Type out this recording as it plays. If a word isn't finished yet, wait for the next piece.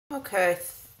Okay,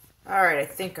 alright, I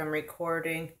think I'm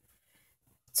recording.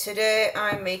 Today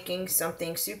I'm making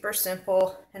something super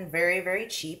simple and very, very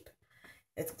cheap.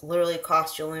 It literally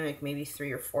costs you only like maybe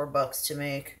 $3 or $4 to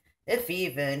make, if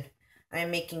even.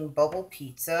 I'm making bubble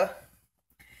pizza,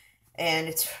 and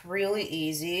it's really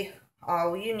easy.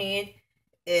 All you need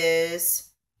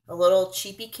is a little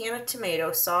cheapy can of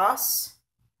tomato sauce.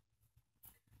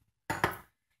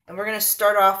 And we're going to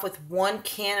start off with 1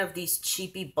 can of these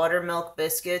cheapy buttermilk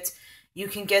biscuits. You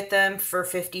can get them for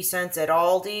 50 cents at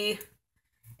Aldi.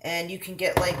 And you can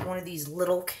get like one of these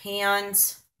little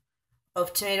cans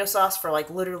of tomato sauce for like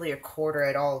literally $1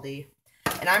 at Aldi.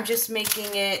 And I'm just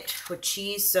making it with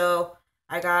cheese, so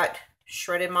I got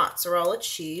shredded mozzarella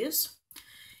cheese.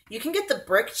 You can get the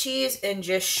brick cheese and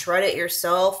just shred it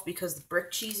yourself because the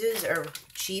brick cheeses are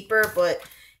cheaper, but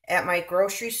at my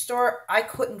grocery store, I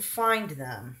couldn't find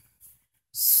them.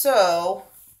 So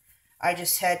I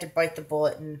just had to bite the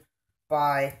bullet and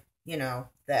buy,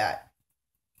 that.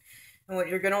 And what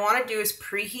you're going to want to do is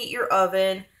preheat your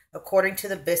oven according to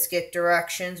the biscuit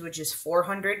directions, which is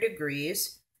 400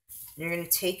 degrees. And you're going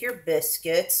to take your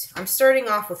biscuits. I'm starting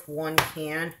off with 1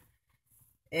 can.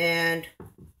 And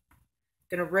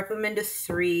going to rip them into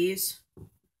threes. And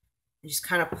just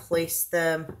kind of place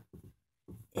them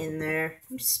in there.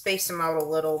 Just space them out a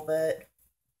little bit.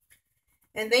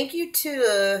 And thank you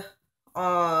to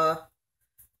the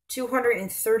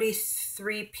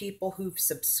 233 people who've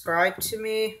subscribed to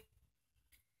me.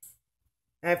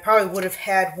 I probably would have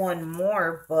had one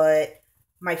more, but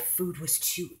my food was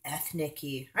too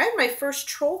ethnic-y. I had my first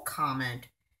troll comment.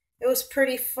 It was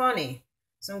pretty funny.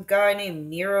 Some guy named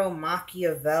Nero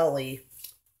Machiavelli.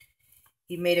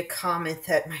 He made a comment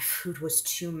that my food was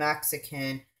too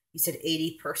Mexican. He said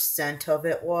 80% of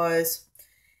it was.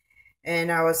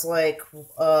 And I was like,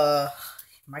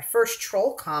 my first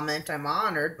troll comment, I'm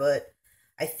honored, but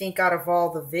I think out of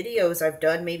all the videos I've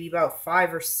done, maybe about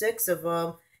 5 or 6 of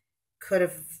them could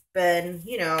have been,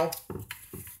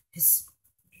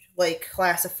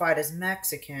 classified as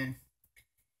Mexican.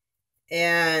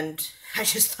 And I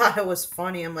just thought it was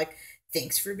funny. I'm like,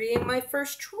 thanks for being my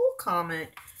first troll comment.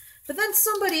 But then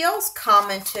somebody else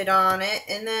commented on it,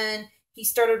 and then he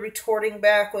started retorting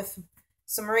back with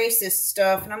some racist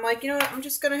stuff. And I'm like, you know what? I'm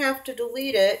just going to have to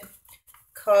delete it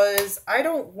because I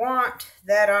don't want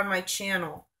that on my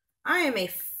channel. I am a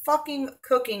fucking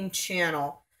cooking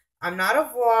channel. I'm not a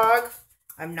vlog.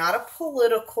 I'm not a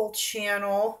political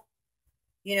channel.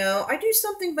 I do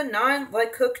something benign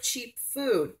like cook cheap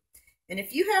food. And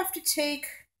if you have to take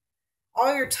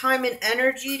all your time and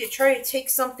energy to try to take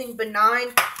something benign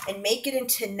and make it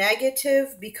into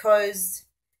negative because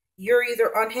you're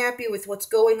either unhappy with what's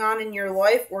going on in your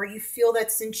life or you feel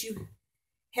that since you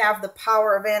have the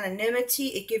power of anonymity,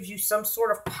 it gives you some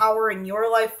sort of power in your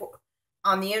life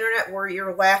on the internet where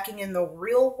you're lacking in the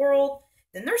real world,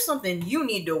 then there's something you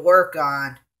need to work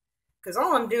on. Because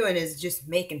all I'm doing is just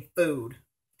making food.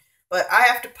 But I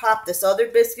have to pop this other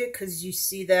biscuit because you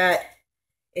see that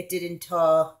it didn't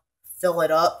fill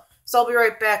it up. So I'll be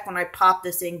right back when I pop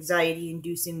this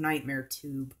anxiety-inducing nightmare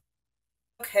tube.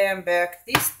 Okay, I'm back.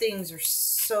 These things are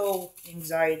so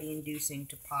anxiety-inducing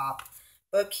to pop.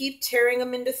 But keep tearing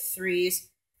them into threes.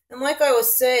 And like I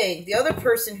was saying, the other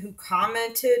person who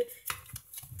commented,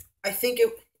 I think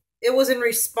it was in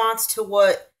response to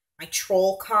what my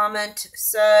troll comment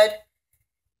said.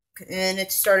 And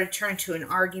it started turning to an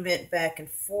argument back and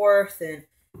forth and,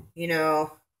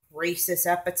 racist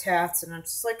epithets. And I'm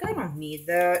just like, I don't need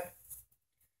that.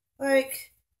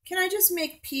 Like, can I just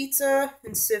make pizza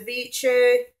and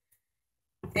ceviche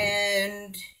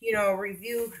and,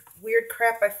 review weird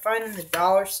crap I find in the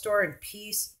dollar store in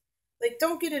peace? Like,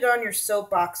 don't get it on your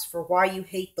soapbox for why you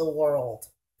hate the world.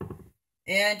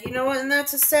 And you know what? And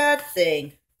that's a sad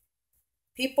thing.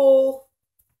 People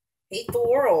hate the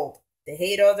world. They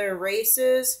hate other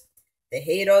races. They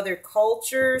hate other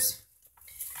cultures.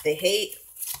 They hate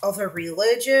other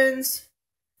religions.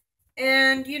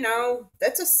 And,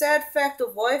 that's a sad fact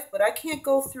of life, but I can't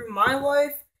go through my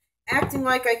life acting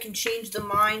like I can change the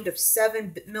mind of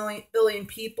 7 billion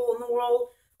people in the world,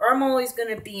 or I'm always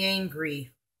going to be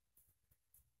angry.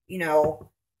 Or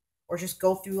just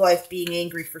go through life being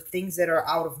angry for things that are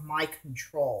out of my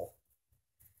control.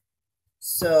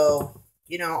 So,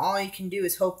 all you can do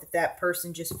is hope that that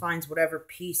person just finds whatever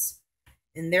peace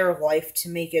in their life to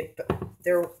make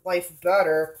their life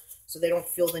better so they don't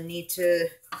feel the need to,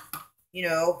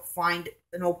 find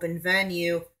an open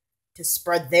venue to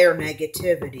spread their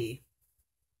negativity.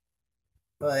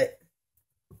 But,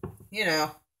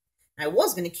 I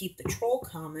was going to keep the troll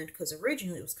comment because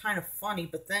originally it was kind of funny,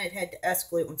 but then it had to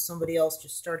escalate when somebody else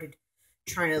just started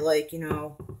trying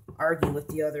to, argue with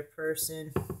the other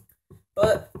person.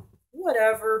 But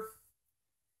whatever.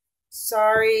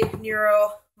 Sorry,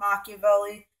 Nero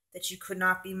Machiavelli, that you could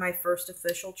not be my first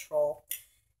official troll.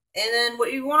 And then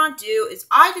what you want to do is,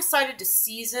 I decided to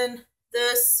season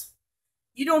this.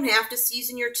 You don't have to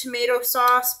season your tomato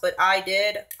sauce, but I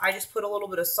did. I just put a little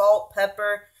bit of salt,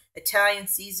 pepper, Italian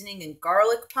seasoning, and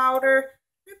garlic powder.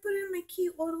 I put it in my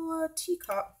cute little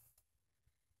teacup.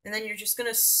 And then you're just going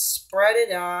to spread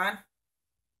it on.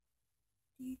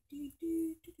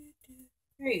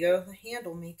 There you go. The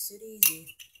handle makes it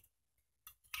easy.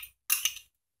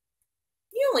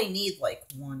 You only need like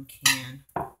 1 can.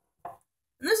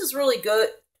 And this is really good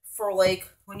for like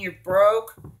when you're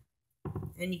broke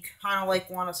and you kind of like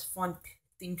want a fun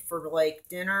thing for like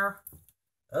dinner.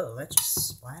 Oh, that just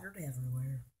splattered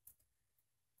everywhere.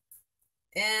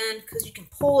 And because you can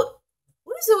pull it.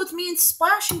 What is it with me and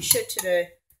splashing shit today?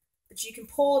 But you can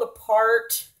pull it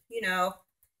apart, you know,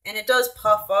 and it does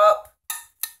puff up.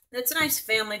 And it's a nice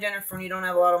family dinner for when you don't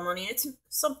have a lot of money. It's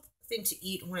something to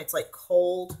eat when it's like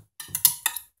cold.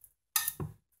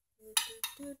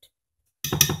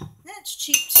 That's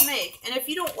cheap to make. And if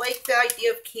you don't like the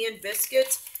idea of canned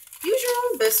biscuits, use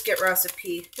your own biscuit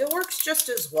recipe. It works just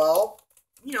as well.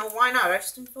 You know, why not? I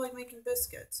just didn't feel like making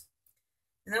biscuits.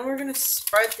 And then we're going to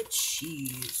spread the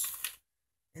cheese.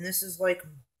 And this is like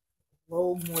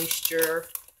low moisture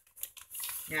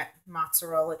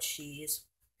mozzarella cheese.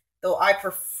 Though I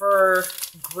prefer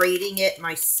grating it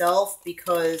myself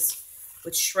because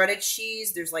with shredded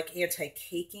cheese, there's like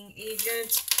anti-caking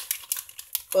agent.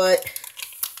 But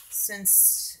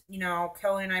since, you know,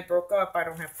 Kelly and I broke up, I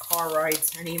don't have car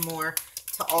rides anymore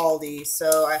to Aldi.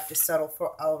 So I have to settle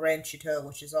for El Ranchito,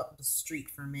 which is up the street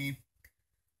for me.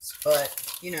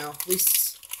 But, you know, at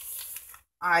least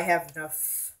I have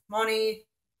enough money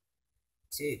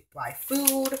to buy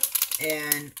food,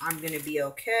 and I'm going to be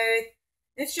okay.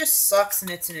 It just sucks, and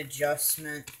it's an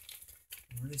adjustment.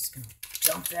 We're just going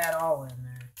to dump that all in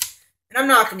there. And I'm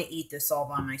not going to eat this all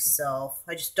by myself.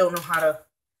 I just don't know how to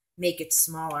make it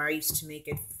smaller. I used to make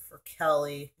it for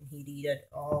Kelly, and he'd eat it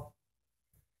all.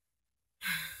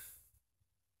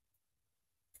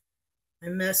 I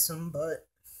miss him, but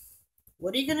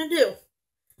what are you going to do?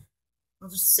 I'll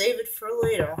just save it for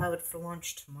later. I'll have it for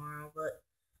lunch tomorrow, but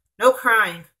no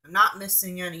crying. I'm not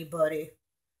missing anybody.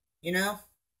 You know?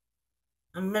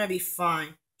 I'm gonna be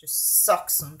fine. Just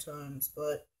sucks sometimes,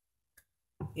 but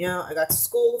you know, I got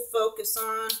school to focus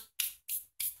on.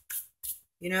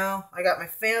 You know, I got my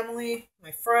family,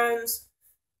 my friends,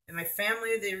 and my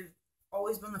family, they've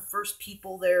always been the first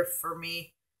people there for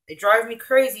me. They drive me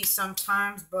crazy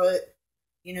sometimes, but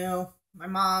you know, my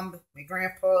mom, my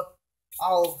grandpa,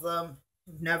 all of them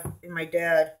have never, and my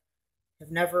dad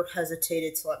have never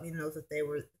hesitated to let me know that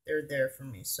they're there for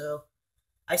me. So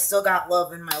I still got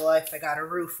love in my life. I got a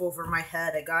roof over my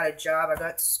head. I got a job. I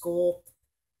got school.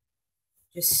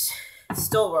 Just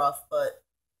still rough, but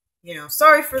you know,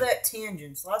 sorry for that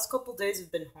tangent. The last couple days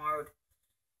have been hard,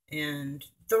 and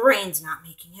the rain's not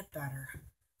making it better.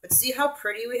 But see how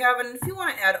pretty we have it? And if you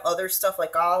want to add other stuff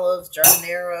like olives,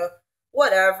 giardiniera,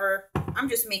 whatever, I'm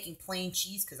just making plain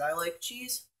cheese because I like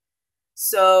cheese.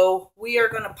 So we are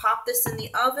going to pop this in the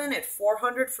oven at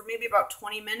 400 for maybe about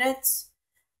 20 minutes.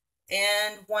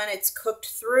 And when it's cooked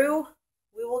through,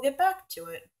 we will get back to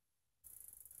it.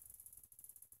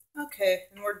 Okay,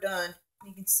 and we're done.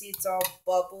 You can see it's all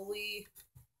bubbly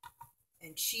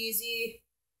and cheesy.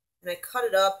 And I cut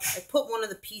it up. I put one of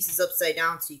the pieces upside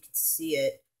down so you can see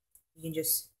it. You can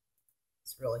just,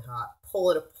 it's really hot,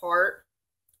 pull it apart,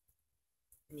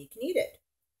 and you can eat it.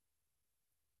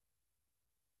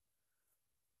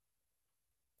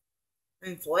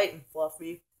 And it's light and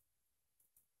fluffy.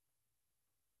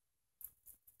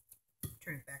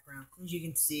 Turn it back around. As you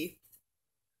can see,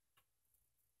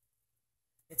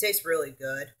 it tastes really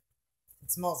good.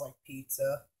 It smells like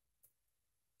pizza.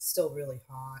 It's still really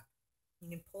hot. You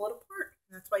can pull it apart.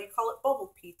 And that's why you call it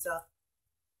bubble pizza.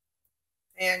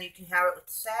 And you can have it with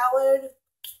salad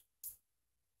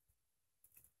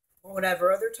or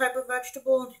whatever other type of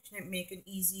vegetable. You can make an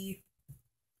easy,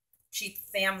 cheap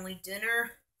family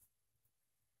dinner.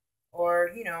 Or,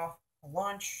 you know, a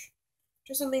lunch.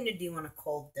 Just something to do on a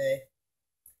cold day.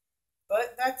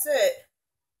 But that's it.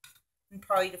 And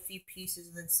probably eat a few pieces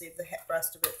and then save the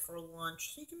rest of it for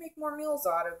lunch. So you can make more meals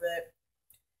out of it.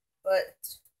 But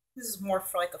this is more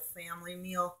for like a family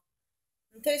meal.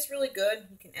 It tastes really good.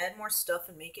 You can add more stuff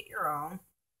and make it your own.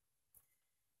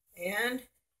 And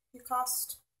it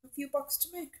costs a few bucks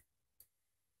to make.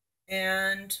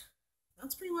 And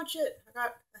that's pretty much it. I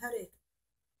got a headache.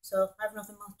 So I have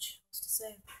nothing much else to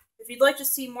say. If you'd like to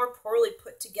see more poorly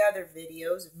put together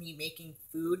videos of me making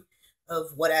food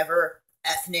of whatever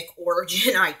ethnic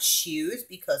origin I choose,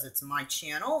 because it's my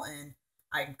channel and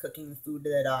I'm cooking the food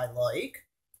that I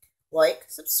like,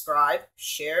 subscribe,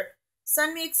 share,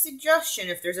 send me a suggestion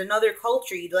if there's another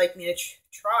culture you'd like me to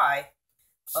try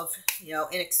of,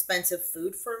 inexpensive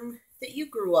food from that you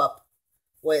grew up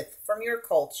with from your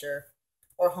culture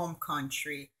or home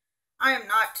country. I am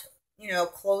not,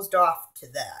 closed off to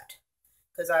that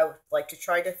because I would like to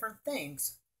try different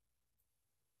things.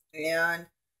 And,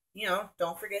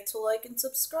 don't forget to like and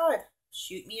subscribe.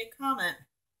 Shoot me a comment.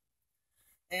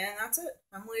 And that's it.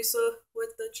 I'm Lisa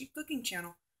with the Cheap Cooking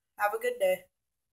Channel. Have a good day.